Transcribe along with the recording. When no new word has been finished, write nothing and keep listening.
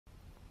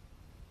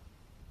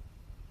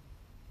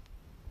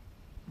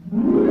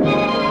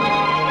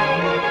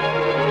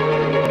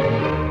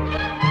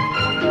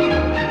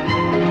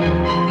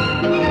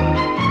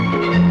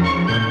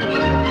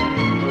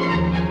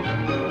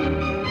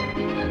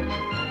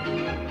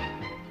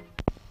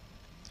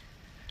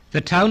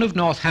The town of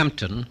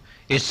Northampton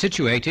is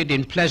situated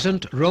in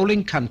pleasant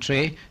rolling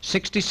country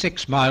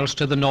 66 miles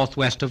to the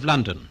northwest of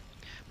London.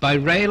 By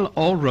rail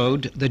or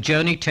road the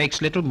journey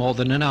takes little more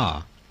than an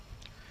hour.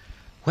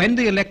 When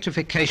the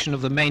electrification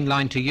of the main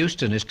line to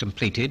Euston is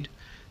completed,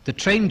 the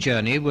train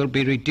journey will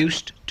be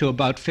reduced to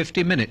about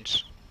 50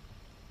 minutes.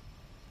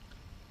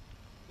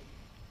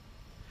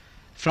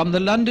 From the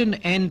London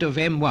end of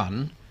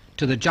M1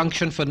 to the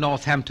junction for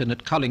Northampton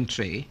at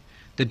Collingtree,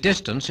 the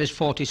distance is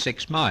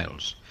 46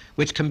 miles,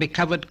 which can be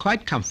covered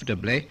quite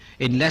comfortably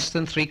in less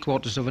than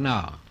 3/4 of an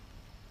hour.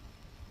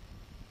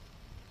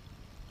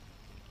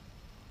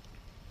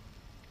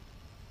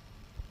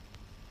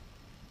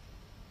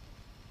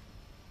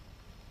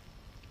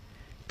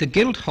 The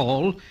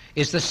Guildhall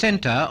is the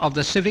centre of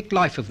the civic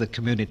life of the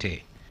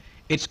community.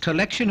 Its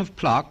collection of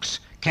plaques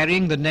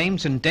carrying the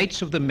names and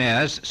dates of the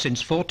mayors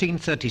since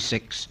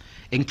 1436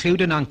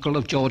 include an uncle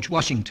of George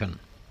Washington.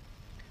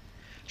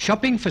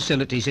 Shopping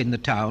facilities in the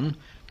town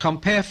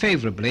compare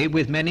favourably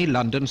with many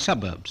London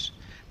suburbs.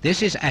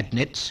 This is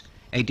Adnitz,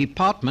 a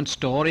department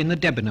store in the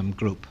Debenham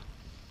group.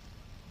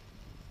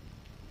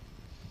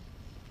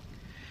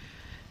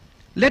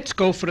 Let's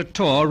go for a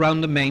tour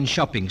around the main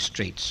shopping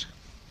streets.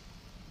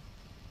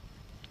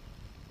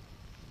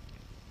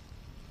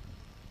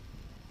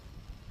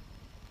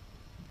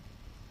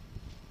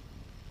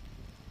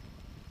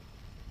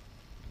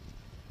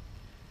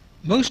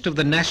 Most of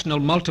the national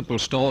multiple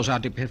stores are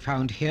to be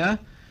found here,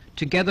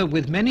 together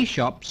with many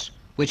shops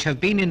which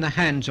have been in the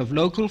hands of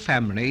local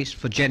families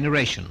for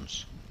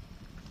generations.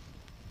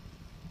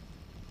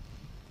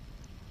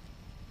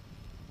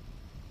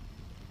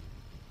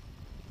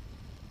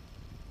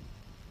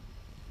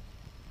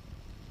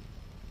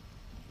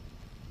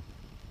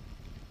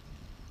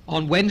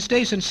 On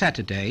Wednesdays and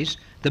Saturdays,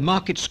 the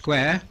market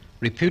square,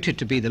 reputed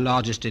to be the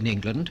largest in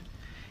England,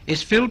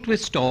 is filled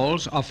with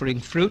stalls offering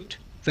fruit,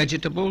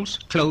 vegetables,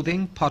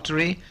 clothing,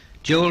 pottery,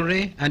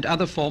 jewellery and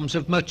other forms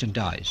of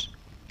merchandise.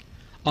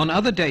 On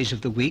other days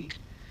of the week,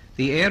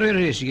 the area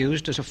is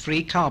used as a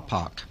free car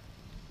park.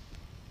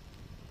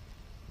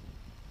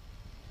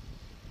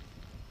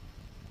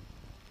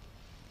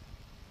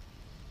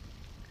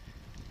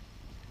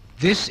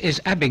 This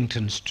is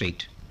Abington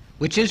Street,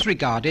 which is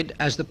regarded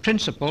as the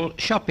principal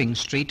shopping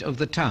street of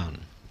the town.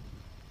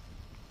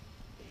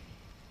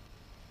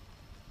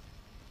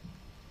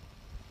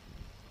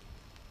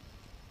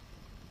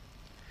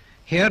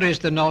 Here is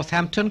the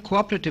Northampton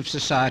Cooperative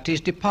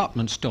Society's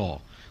department store,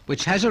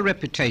 which has a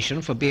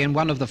reputation for being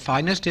one of the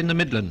finest in the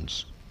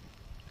Midlands.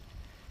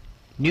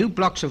 New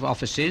blocks of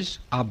offices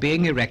are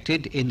being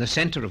erected in the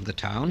centre of the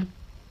town,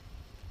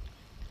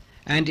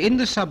 and in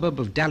the suburb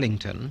of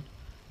Dallington,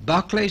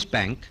 Barclays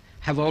Bank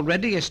have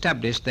already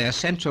established their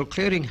central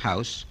clearing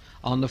house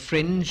on the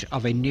fringe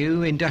of a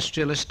new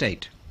industrial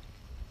estate.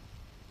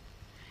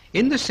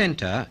 In the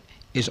centre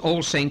is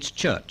All Saints'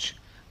 Church,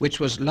 which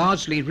was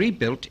largely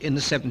rebuilt in the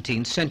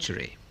 17th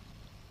century.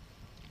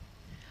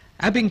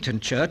 Abington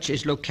Church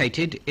is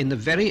located in the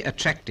very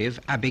attractive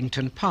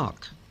Abington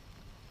Park.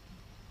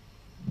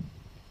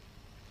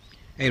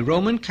 A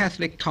Roman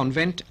Catholic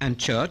convent and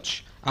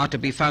church are to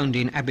be found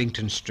in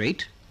Abington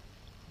Street,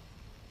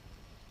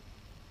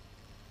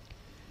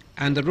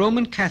 and the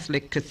Roman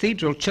Catholic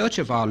Cathedral Church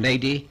of Our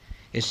Lady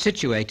is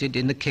situated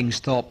in the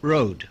Kingsthorpe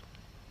Road.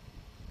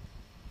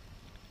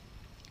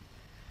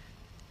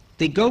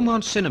 The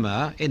Gaumont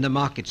Cinema in the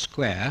Market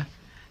Square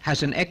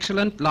has an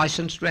excellent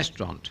licensed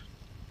restaurant.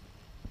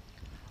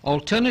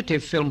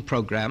 Alternative film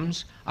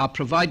programmes are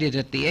provided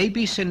at the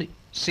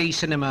ABC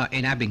Cinema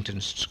in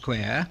Abington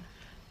Square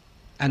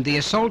and the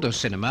Isolde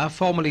Cinema,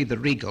 formerly the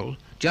Regal,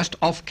 just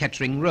off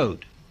Kettering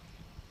Road.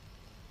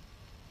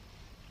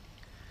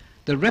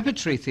 The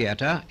Repertory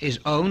Theatre is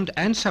owned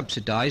and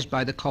subsidised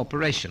by the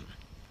corporation.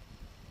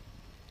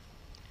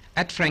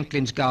 At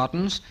Franklin's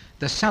Gardens,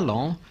 the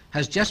Salon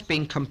has just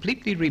been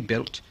completely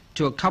rebuilt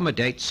to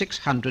accommodate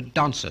 600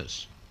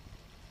 dancers.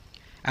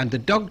 And the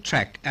dog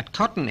track at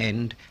Cotton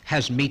End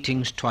has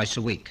meetings twice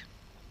a week.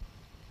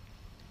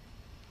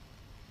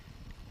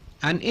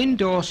 An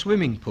indoor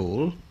swimming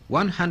pool,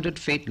 100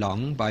 feet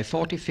long by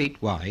 40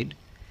 feet wide,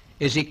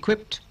 is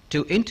equipped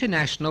to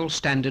international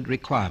standard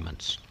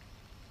requirements.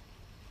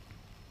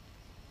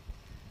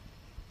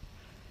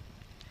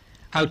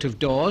 Out of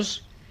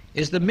doors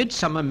is the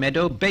Midsummer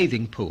Meadow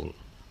bathing pool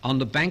on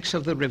the banks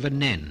of the River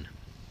Nen.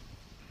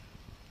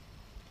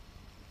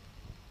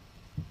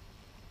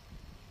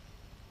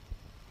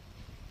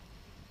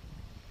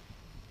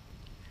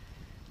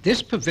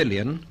 This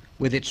pavilion,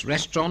 with its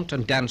restaurant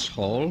and dance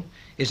hall,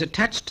 is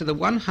attached to the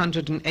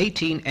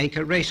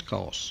 118-acre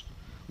racecourse,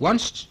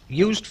 once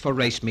used for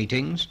race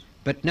meetings,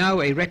 but now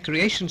a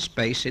recreation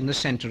space in the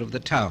centre of the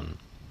town.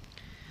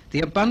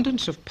 The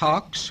abundance of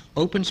parks,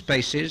 open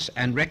spaces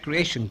and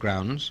recreation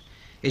grounds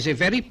is a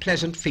very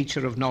pleasant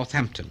feature of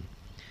Northampton.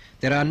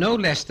 There are no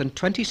less than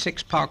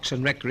 26 parks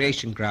and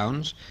recreation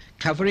grounds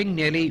covering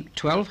nearly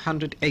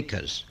 1,200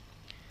 acres.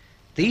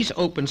 These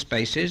open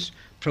spaces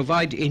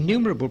provide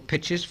innumerable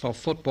pitches for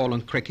football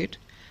and cricket,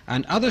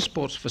 and other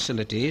sports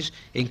facilities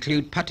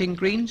include putting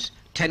greens,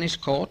 tennis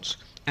courts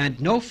and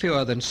no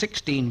fewer than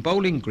 16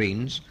 bowling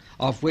greens,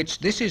 of which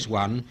this is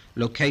one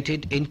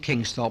located in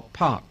Kingsthorpe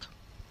Park.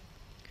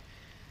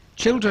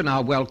 Children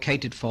are well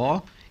catered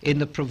for in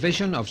the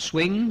provision of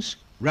swings,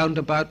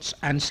 roundabouts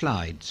and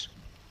slides.